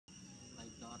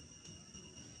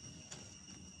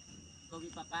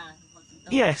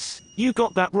Yes, you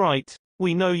got that right.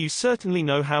 We know you certainly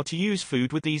know how to use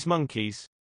food with these monkeys.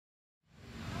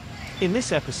 In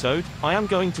this episode, I am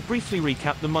going to briefly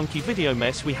recap the monkey video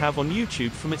mess we have on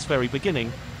YouTube from its very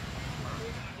beginning.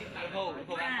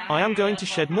 I am going to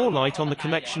shed more light on the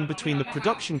connection between the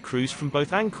production crews from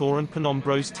both Angkor and Phnom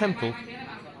Bros Temple.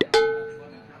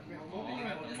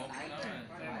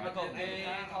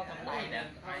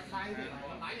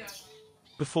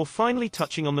 Before finally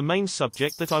touching on the main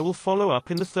subject that I will follow up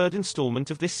in the third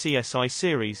installment of this CSI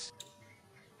series.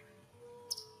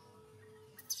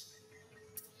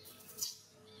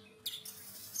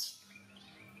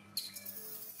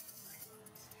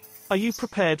 Are you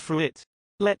prepared for it?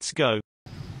 Let's go.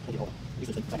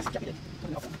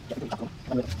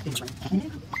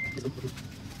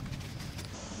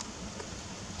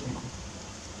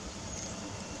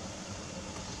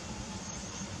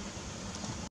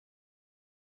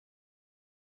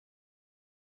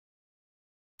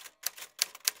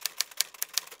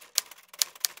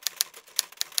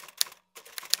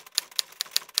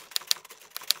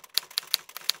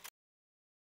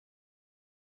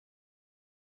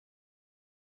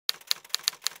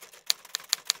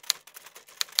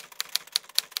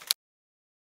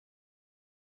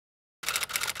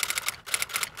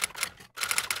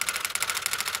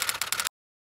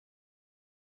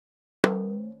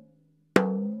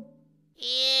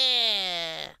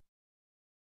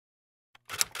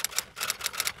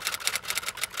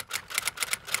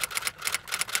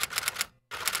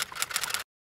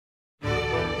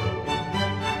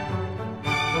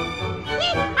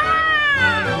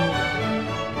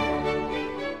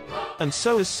 And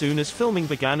so as soon as filming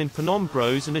began in Phnom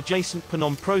Bros and adjacent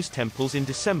Phnom Pros temples in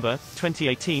December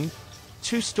 2018,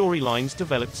 two storylines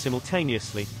developed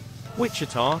simultaneously.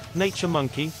 Wichita, Nature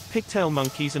Monkey, Pigtail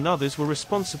Monkeys and others were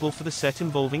responsible for the set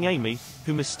involving Amy,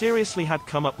 who mysteriously had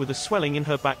come up with a swelling in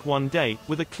her back one day,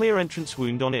 with a clear entrance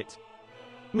wound on it.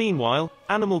 Meanwhile,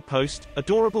 Animal Post,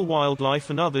 Adorable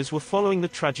Wildlife and others were following the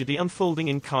tragedy unfolding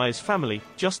in Kaya's family,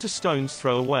 just a stone's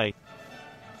throw away.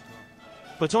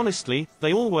 But honestly,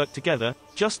 they all work together,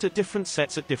 just at different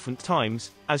sets at different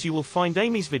times, as you will find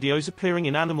Amy's videos appearing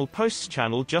in Animal Post's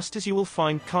channel just as you will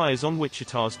find Kaya's on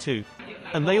Wichita's too.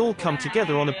 And they all come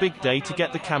together on a big day to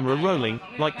get the camera rolling,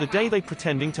 like the day they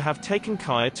pretending to have taken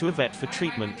Kaya to a vet for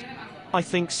treatment. I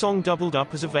think Song doubled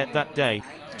up as a vet that day.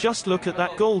 Just look at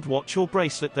that gold watch or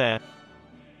bracelet there.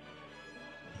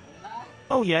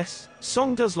 Oh yes,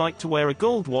 Song does like to wear a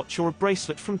gold watch or a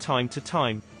bracelet from time to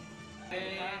time.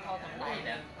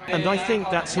 And I think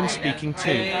that's him speaking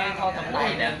too.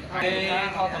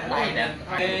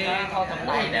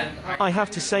 I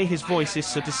have to say his voice is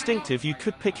so distinctive you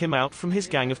could pick him out from his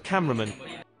gang of cameramen.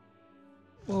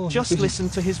 Just listen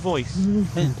to his voice.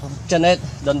 Janet,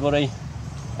 don't worry.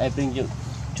 I bring you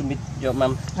to meet your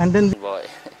mom. And then boy.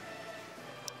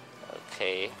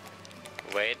 Okay.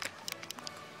 Wait.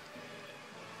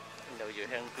 No, you're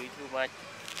hungry too much.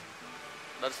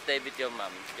 Don't stay with your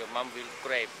mom. Your mom will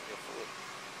crave your food.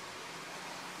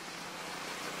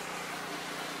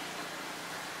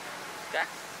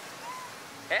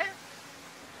 Eh?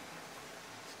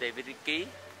 Stay with the key.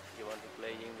 You want to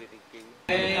play with the key?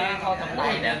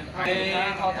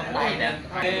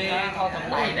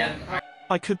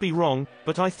 I could be wrong,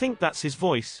 but I think that's his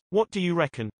voice. What do you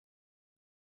reckon?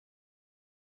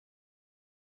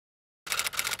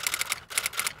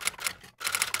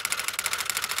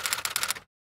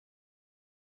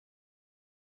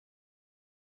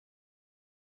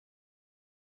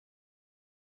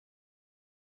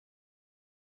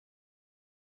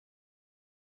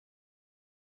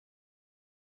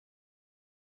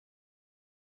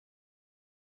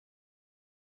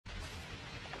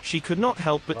 She could not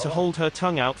help but to hold her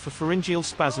tongue out, for pharyngeal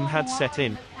spasm had set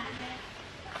in.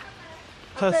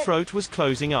 Her throat was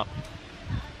closing up.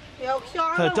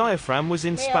 Her diaphragm was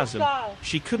in spasm.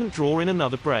 She couldn't draw in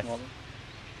another breath.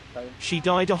 She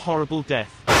died a horrible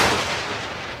death.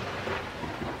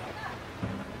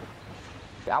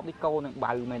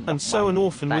 And so an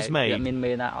orphan was made.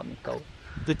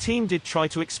 The team did try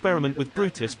to experiment with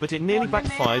Brutus, but it nearly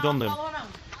backfired on them.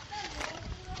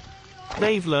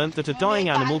 They've learned that a dying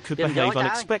animal could behave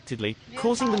unexpectedly,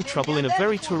 causing them trouble in a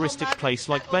very touristic place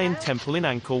like Bayon Temple in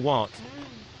Angkor Wat.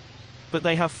 But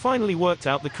they have finally worked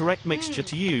out the correct mixture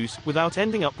to use, without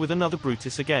ending up with another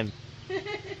Brutus again.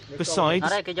 Besides,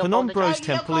 Phnom Bros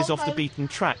Temple is off the beaten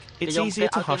track, it's easier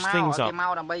to hush things up.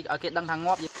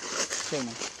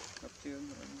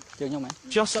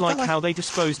 Just like how they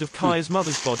disposed of Kaya's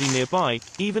mother's body nearby,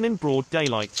 even in broad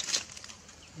daylight.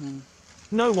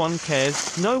 No one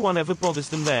cares, no one ever bothers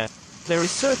them there. There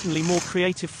is certainly more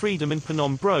creative freedom in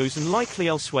Phnom Bros and likely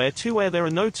elsewhere too where there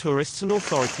are no tourists and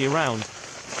authority around.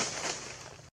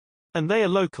 And they are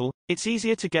local, it's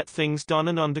easier to get things done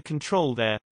and under control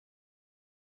there.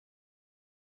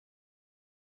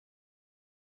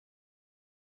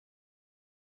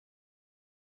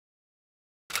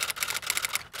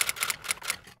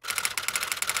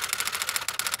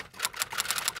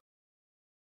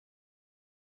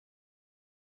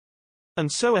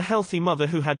 And so a healthy mother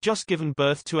who had just given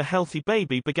birth to a healthy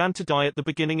baby began to die at the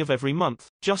beginning of every month,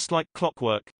 just like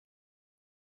clockwork.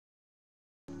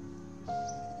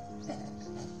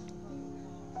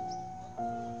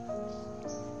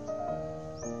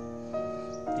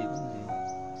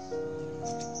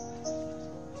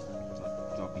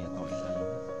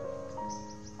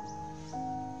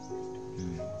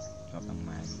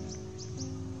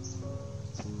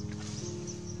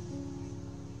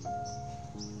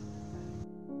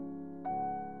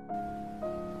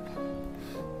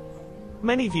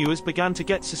 Many viewers began to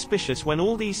get suspicious when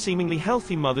all these seemingly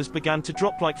healthy mothers began to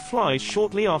drop like flies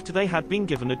shortly after they had been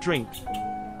given a drink.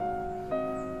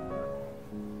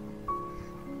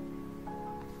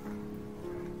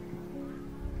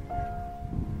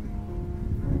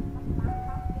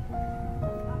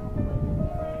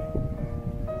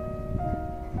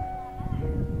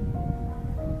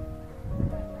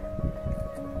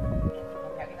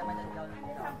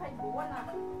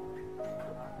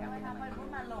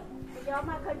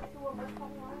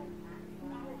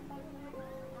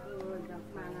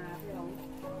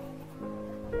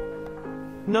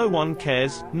 No one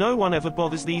cares, no one ever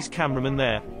bothers these cameramen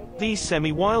there. These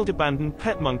semi-wild abandoned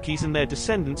pet monkeys and their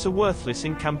descendants are worthless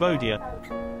in Cambodia.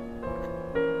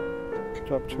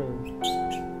 Drop true.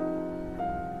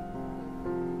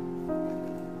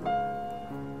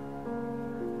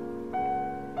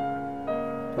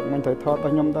 Mình thấy thoát ta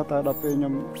nhom ta ta đập về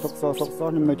nhom sọc xó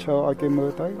nhom này chờ ai cái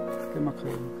mưa tới cái mặt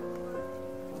hình.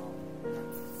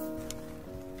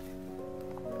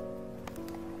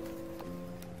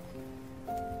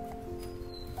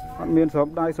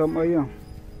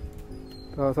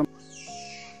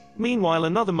 Meanwhile,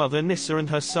 another mother, Nissa, and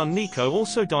her son Nico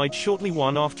also died shortly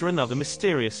one after another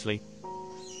mysteriously.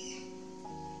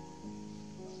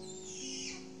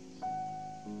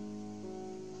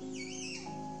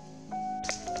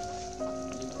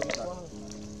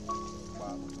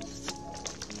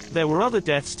 There were other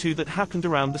deaths too that happened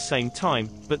around the same time,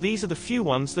 but these are the few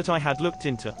ones that I had looked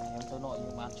into.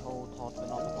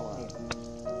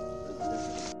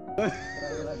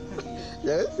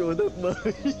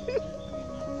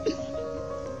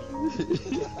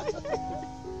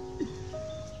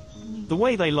 The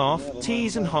way they laugh,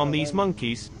 tease and harm these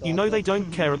monkeys, you know they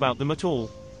don't care about them at all.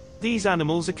 These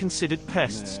animals are considered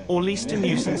pests, or least a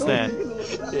nuisance there.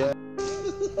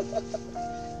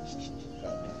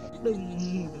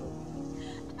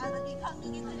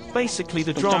 Basically,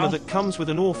 the drama that comes with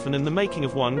an orphan and the making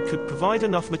of one could provide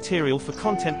enough material for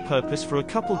content purpose for a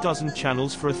couple dozen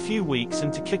channels for a few weeks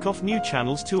and to kick off new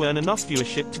channels to earn enough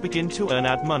viewership to begin to earn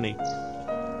ad money.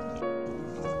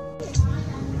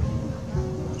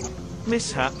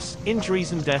 Mishaps,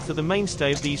 injuries and death are the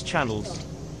mainstay of these channels.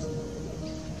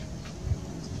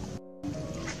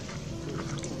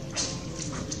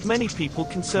 Many people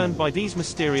concerned by these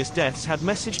mysterious deaths had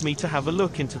messaged me to have a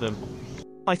look into them.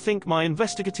 I think my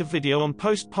investigative video on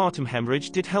postpartum hemorrhage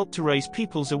did help to raise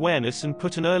people's awareness and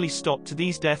put an early stop to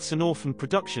these deaths and orphan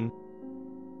production.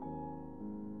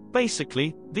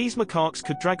 Basically, these macaques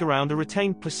could drag around a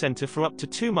retained placenta for up to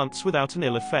 2 months without an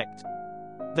ill effect.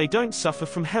 They don't suffer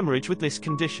from hemorrhage with this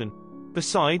condition.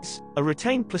 Besides, a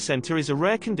retained placenta is a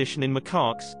rare condition in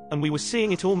macaques, and we were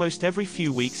seeing it almost every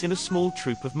few weeks in a small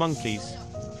troop of monkeys.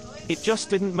 It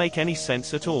just didn't make any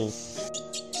sense at all.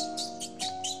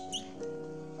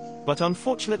 But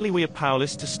unfortunately we are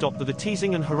powerless to stop the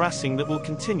teasing and harassing that will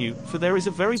continue, for there is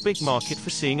a very big market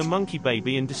for seeing a monkey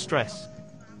baby in distress.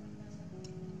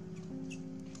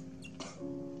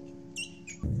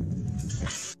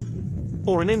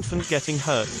 Or an infant getting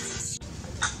hurt.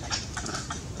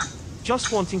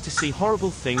 Just wanting to see horrible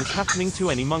things happening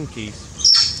to any monkeys.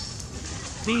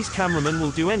 These cameramen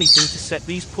will do anything to set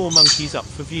these poor monkeys up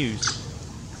for views.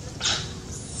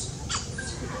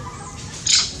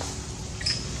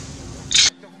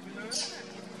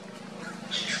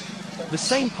 The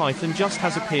same python just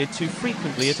has appeared too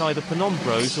frequently at either Phnom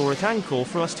Bros or at Angkor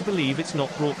for us to believe it's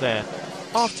not brought there.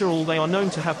 After all, they are known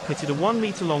to have pitted a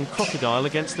 1-meter-long crocodile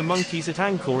against the monkeys at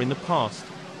Angkor in the past.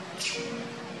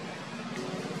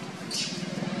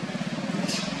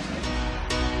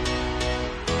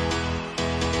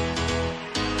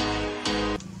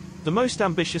 The most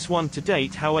ambitious one to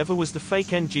date, however, was the fake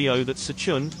NGO that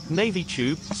Sachun, Navy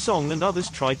Tube, Song and others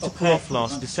tried to pull off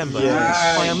last December.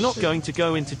 I am not going to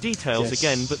go into details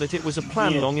again, but that it was a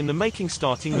plan long in the making,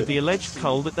 starting with the alleged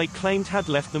cull that they claimed had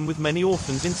left them with many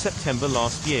orphans in September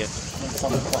last year.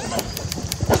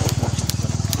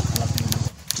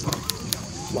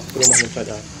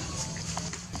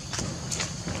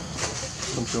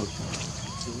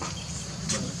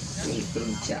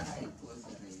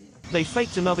 They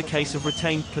faked another case of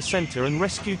retained placenta and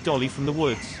rescued Dolly from the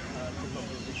woods.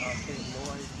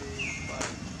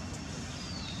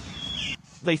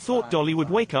 They thought Dolly would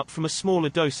wake up from a smaller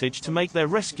dosage to make their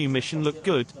rescue mission look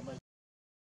good.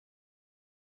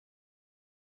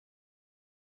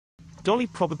 Dolly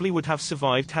probably would have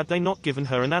survived had they not given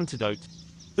her an antidote.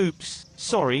 Oops,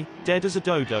 sorry, dead as a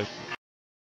dodo.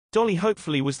 Dolly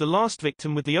hopefully was the last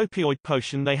victim with the opioid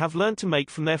potion they have learned to make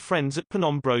from their friends at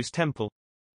Phnom Bros Temple.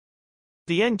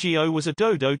 The NGO was a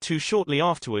dodo too shortly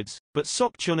afterwards, but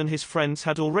Sok Chun and his friends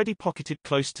had already pocketed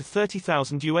close to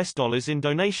 $30,000 in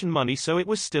donation money, so it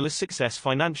was still a success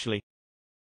financially.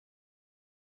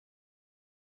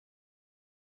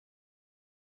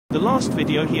 The last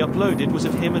video he uploaded was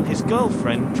of him and his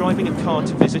girlfriend driving a car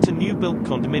to visit a new-built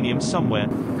condominium somewhere.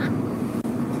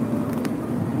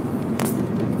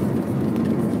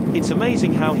 It's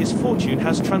amazing how his fortune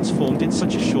has transformed in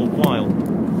such a short while.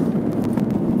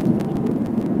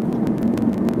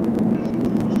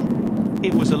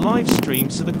 It was a live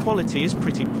stream, so the quality is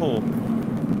pretty poor.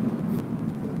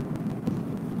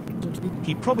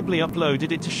 He probably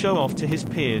uploaded it to show off to his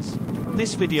peers.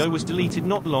 This video was deleted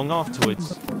not long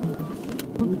afterwards.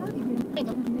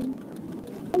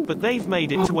 But they've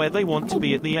made it to where they want to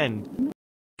be at the end.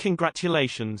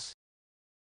 Congratulations.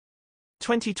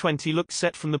 2020 looked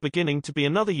set from the beginning to be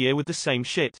another year with the same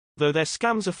shit, though their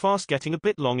scams are fast getting a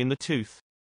bit long in the tooth.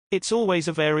 It's always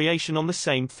a variation on the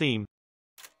same theme.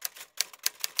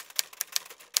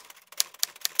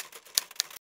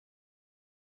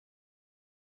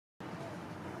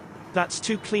 That's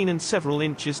too clean and several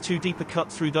inches too deep a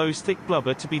cut through those thick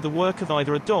blubber to be the work of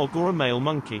either a dog or a male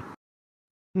monkey.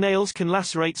 Nails can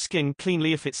lacerate skin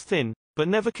cleanly if it's thin, but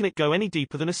never can it go any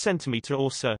deeper than a centimeter or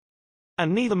so.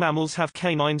 And neither mammals have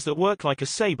canines that work like a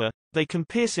saber. They can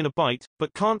pierce in a bite,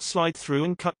 but can't slide through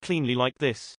and cut cleanly like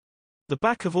this. The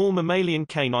back of all mammalian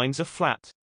canines are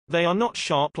flat. They are not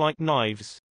sharp like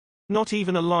knives. Not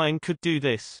even a lion could do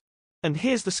this. And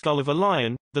here's the skull of a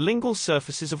lion. The lingual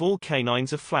surfaces of all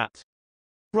canines are flat.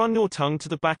 Run your tongue to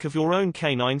the back of your own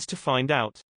canines to find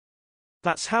out.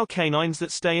 That's how canines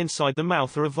that stay inside the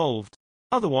mouth are evolved.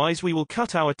 Otherwise we will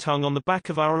cut our tongue on the back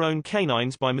of our own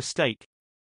canines by mistake.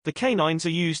 The canines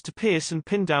are used to pierce and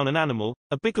pin down an animal.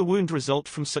 A bigger wound result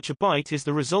from such a bite is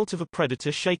the result of a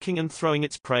predator shaking and throwing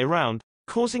its prey around,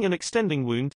 causing an extending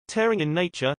wound, tearing in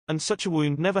nature, and such a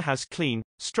wound never has clean,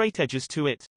 straight edges to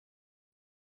it.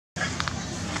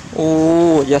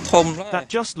 That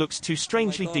just looks too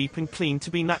strangely deep and clean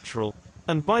to be natural.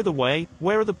 And by the way,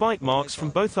 where are the bite marks from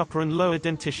both upper and lower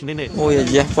dentition in it?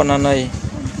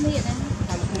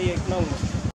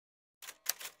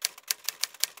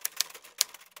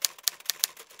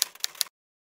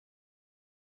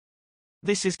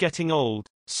 This is getting old.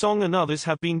 Song and others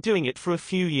have been doing it for a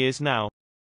few years now.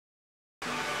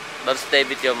 Don't stay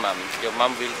with your mom. Your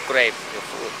mom will crave your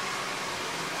food.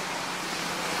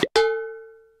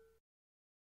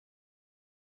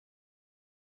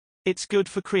 It's good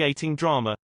for creating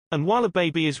drama. And while a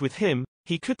baby is with him,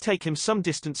 he could take him some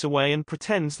distance away and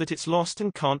pretends that it's lost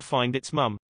and can't find its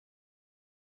mum.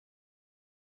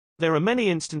 There are many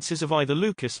instances of either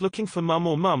Lucas looking for mum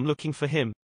or mum looking for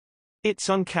him. It's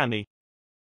uncanny.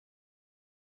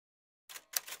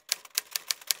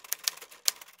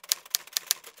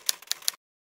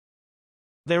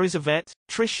 There is a vet,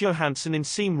 Trish Johansson in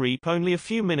Siem Reap, only a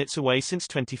few minutes away since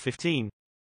 2015.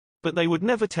 But they would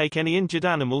never take any injured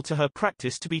animal to her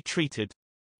practice to be treated.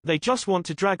 They just want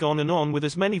to drag on and on with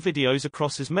as many videos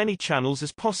across as many channels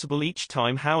as possible each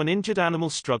time how an injured animal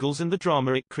struggles and the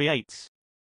drama it creates.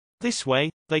 This way,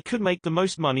 they could make the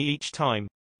most money each time.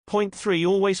 Point 3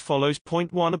 always follows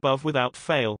point 1 above without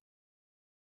fail.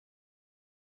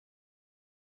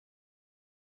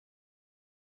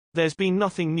 There's been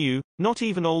nothing new, not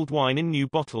even old wine in new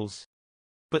bottles.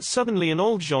 But suddenly an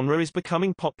old genre is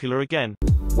becoming popular again.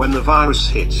 When the virus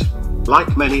hit,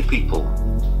 like many people,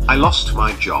 I lost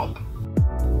my job.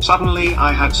 Suddenly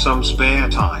I had some spare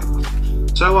time.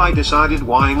 So I decided,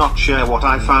 why not share what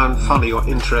I found funny or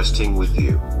interesting with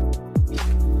you.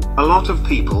 A lot of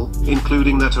people,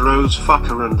 including that Rose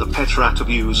fucker and the pet rat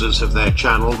abusers, have their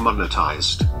channel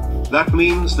monetized. That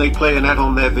means they play an ad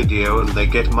on their video and they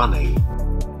get money.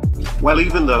 Well,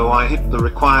 even though I hit the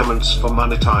requirements for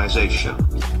monetization,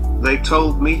 they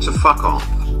told me to fuck off.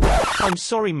 I'm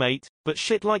sorry mate, but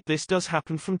shit like this does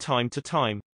happen from time to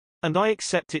time. And I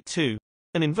accept it too.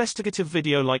 An investigative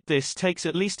video like this takes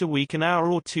at least a week, an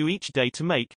hour or two each day to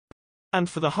make. And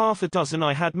for the half a dozen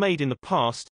I had made in the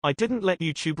past, I didn't let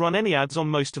YouTube run any ads on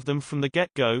most of them from the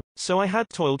get-go, so I had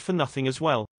toiled for nothing as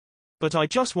well. But I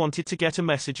just wanted to get a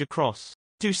message across.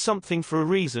 Do something for a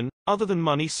reason, other than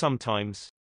money sometimes.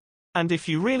 And if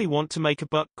you really want to make a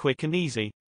buck quick and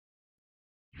easy,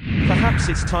 perhaps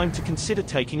it's time to consider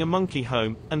taking a monkey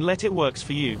home, and let it works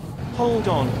for you. Hold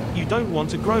on, you don't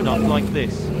want a grown-up like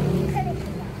this.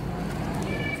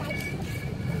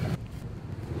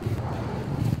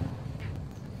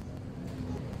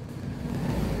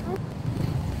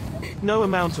 No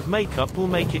amount of makeup will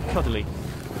make it cuddly.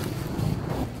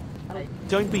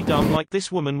 Don't be dumb like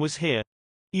this woman was here.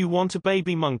 You want a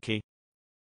baby monkey.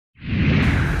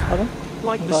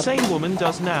 Like the same woman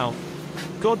does now.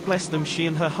 God bless them, she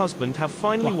and her husband have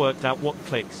finally worked out what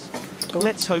clicks.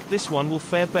 Let's hope this one will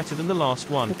fare better than the last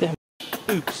one.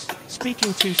 Oops,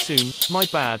 speaking too soon, my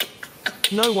bad.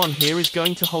 No one here is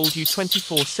going to hold you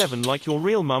 24/7 like your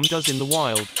real mum does in the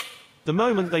wild. The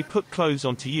moment they put clothes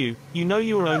onto you, you know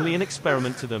you are only an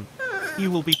experiment to them.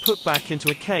 You will be put back into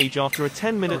a cage after a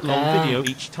 10-minute long video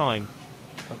each time.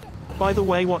 By the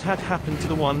way, what had happened to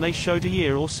the one they showed a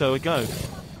year or so ago?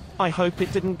 I hope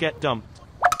it didn't get dumped.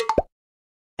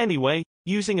 Anyway,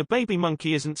 using a baby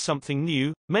monkey isn't something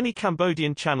new. Many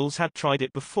Cambodian channels had tried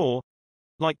it before.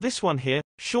 Like this one here,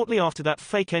 shortly after that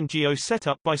fake NGO set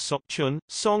up by Sok Chun,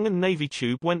 Song and Navy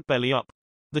Tube went belly up.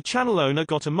 The channel owner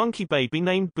got a monkey baby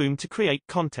named Boom to create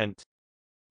content.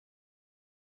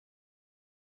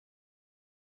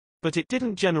 But it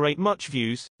didn't generate much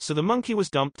views, so the monkey was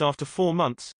dumped after 4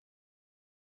 months.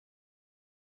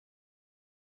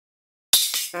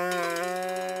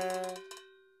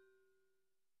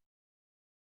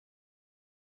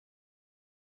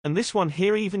 And this one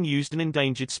here even used an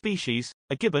endangered species,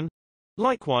 a gibbon.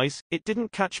 Likewise, it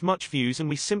didn't catch much views and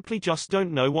we simply just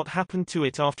don't know what happened to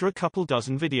it after a couple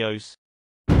dozen videos.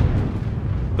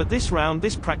 But this round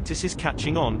this practice is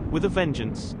catching on, with a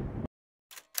vengeance.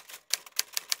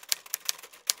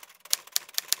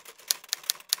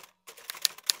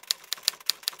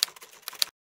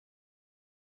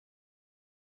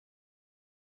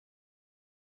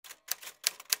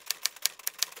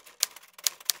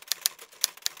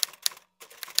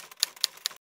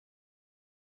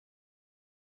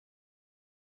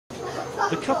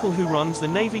 The couple who runs the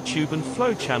Navy Tube and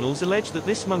Flow channels allege that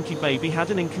this monkey baby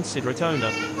had an inconsiderate owner.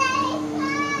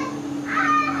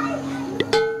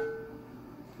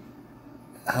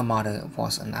 Her mother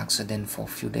was an accident for a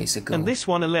few days ago. And this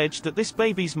one alleged that this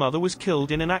baby's mother was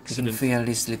killed in an accident. You can feel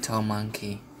this little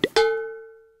monkey.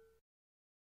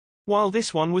 While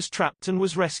this one was trapped and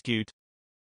was rescued.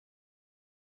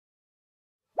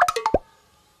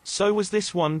 So was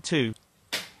this one too.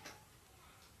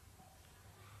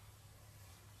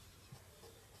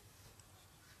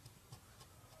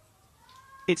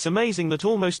 It's amazing that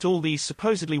almost all these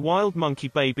supposedly wild monkey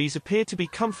babies appear to be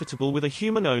comfortable with a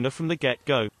human owner from the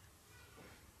get-go.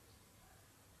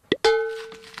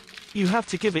 You have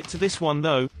to give it to this one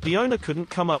though, the owner couldn't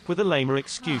come up with a lamer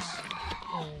excuse.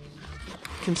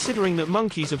 Considering that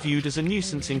monkeys are viewed as a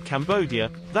nuisance in Cambodia,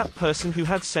 that person who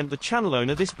had sent the channel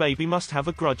owner this baby must have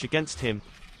a grudge against him.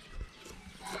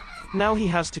 Now he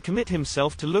has to commit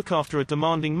himself to look after a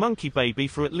demanding monkey baby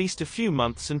for at least a few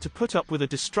months and to put up with a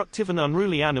destructive and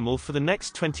unruly animal for the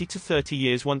next 20 to 30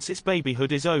 years once its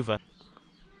babyhood is over.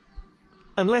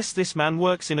 Unless this man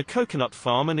works in a coconut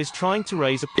farm and is trying to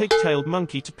raise a pig-tailed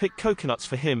monkey to pick coconuts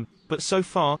for him, but so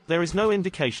far, there is no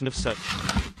indication of such.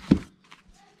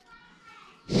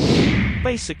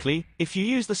 Basically, if you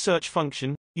use the search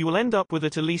function, you will end up with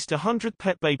at least 100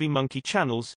 pet baby monkey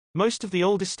channels. Most of the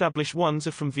old established ones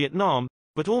are from Vietnam,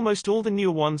 but almost all the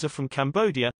newer ones are from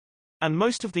Cambodia, and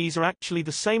most of these are actually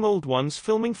the same old ones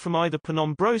filming from either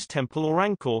Phnom Bros Temple or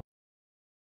Angkor.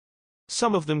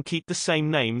 Some of them keep the same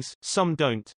names, some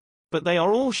don't. But they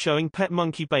are all showing pet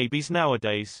monkey babies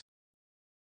nowadays.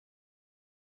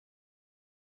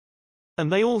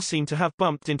 And they all seem to have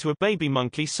bumped into a baby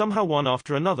monkey somehow one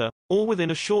after another, all within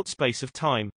a short space of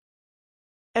time.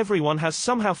 Everyone has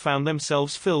somehow found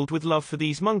themselves filled with love for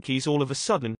these monkeys all of a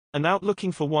sudden, and out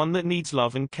looking for one that needs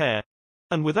love and care.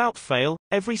 And without fail,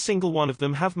 every single one of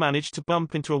them have managed to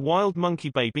bump into a wild monkey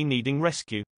baby needing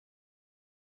rescue.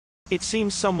 It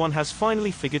seems someone has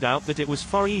finally figured out that it was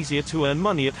far easier to earn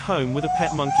money at home with a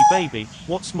pet monkey baby.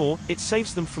 What's more, it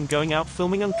saves them from going out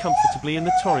filming uncomfortably in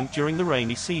the torrent during the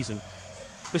rainy season.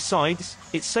 Besides,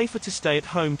 it's safer to stay at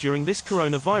home during this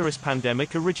coronavirus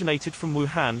pandemic originated from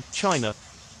Wuhan, China.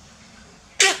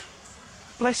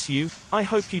 Bless you, I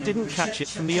hope you didn't catch it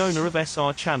from the owner of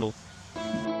SR channel.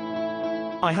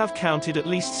 I have counted at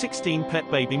least 16 pet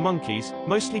baby monkeys,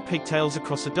 mostly pigtails,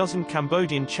 across a dozen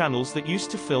Cambodian channels that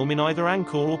used to film in either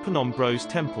Angkor or Phnom Bros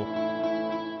temple.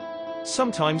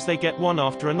 Sometimes they get one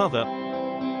after another,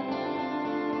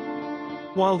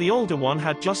 while the older one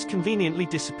had just conveniently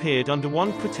disappeared under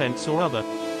one pretense or other.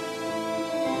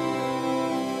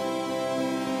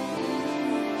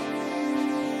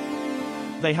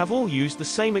 They have all used the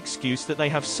same excuse, that they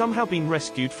have somehow been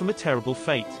rescued from a terrible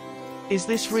fate. Is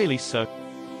this really so?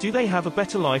 Do they have a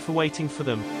better life awaiting for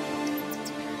them?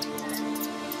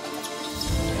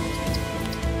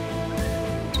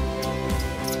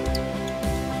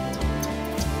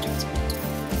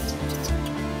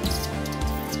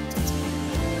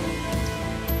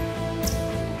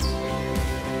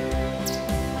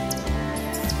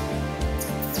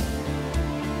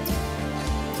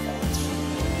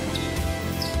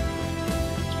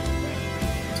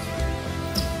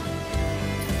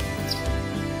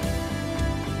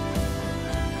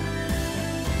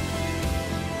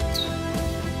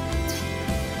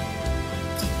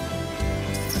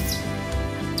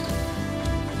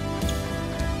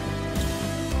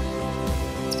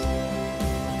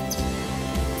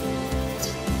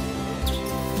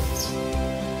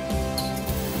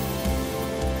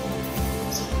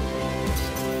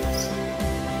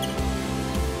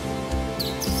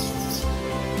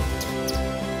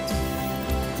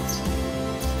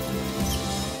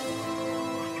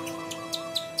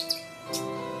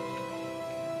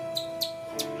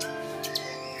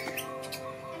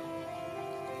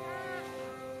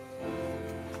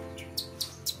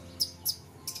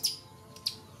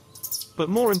 But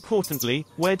more importantly,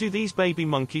 where do these baby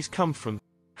monkeys come from?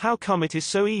 How come it is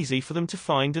so easy for them to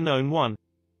find and own one?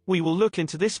 We will look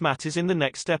into this matters in the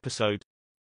next episode.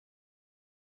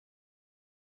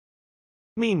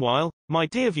 Meanwhile, my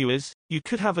dear viewers, you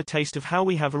could have a taste of how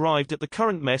we have arrived at the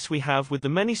current mess we have with the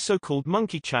many so-called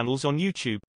monkey channels on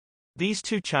YouTube. These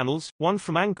two channels, one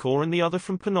from Angkor and the other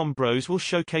from Phnom Bros, will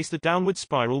showcase the downward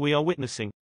spiral we are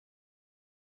witnessing.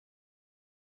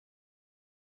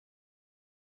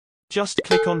 Just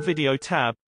click on Video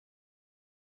tab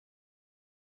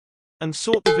and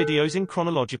sort the videos in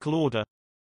chronological order.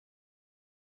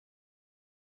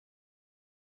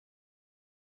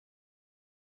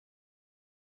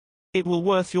 It will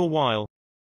worth your while.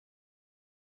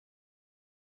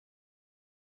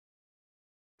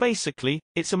 Basically,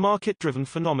 it's a market-driven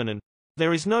phenomenon.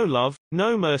 There is no love,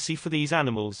 no mercy for these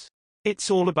animals.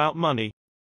 It's all about money.